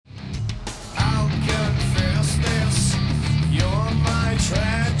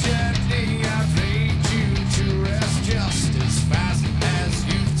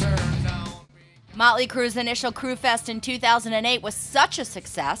Motley Crue's initial Cruefest in 2008 was such a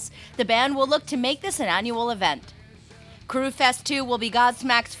success, the band will look to make this an annual event. Cruefest 2 will be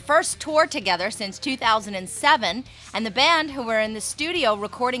Godsmack's first tour together since 2007, and the band, who are in the studio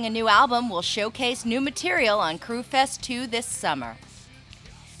recording a new album, will showcase new material on Cruefest 2 this summer.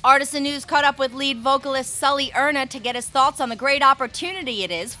 Artisan News caught up with lead vocalist Sully Erna to get his thoughts on the great opportunity it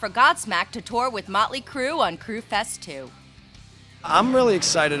is for Godsmack to tour with Motley Crue on Cruefest 2. I'm really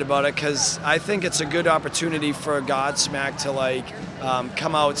excited about it because I think it's a good opportunity for Godsmack to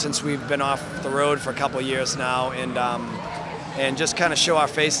come out, since we've been off the road for a couple of years now, and just kind of show our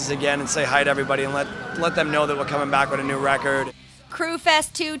faces again and say hi to everybody and let them know that we're coming back with a new record.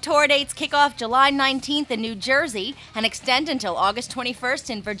 Cruefest 2 tour dates kick off July 19th in New Jersey and extend until August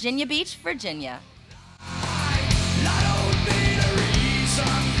 21st in Virginia Beach, Virginia.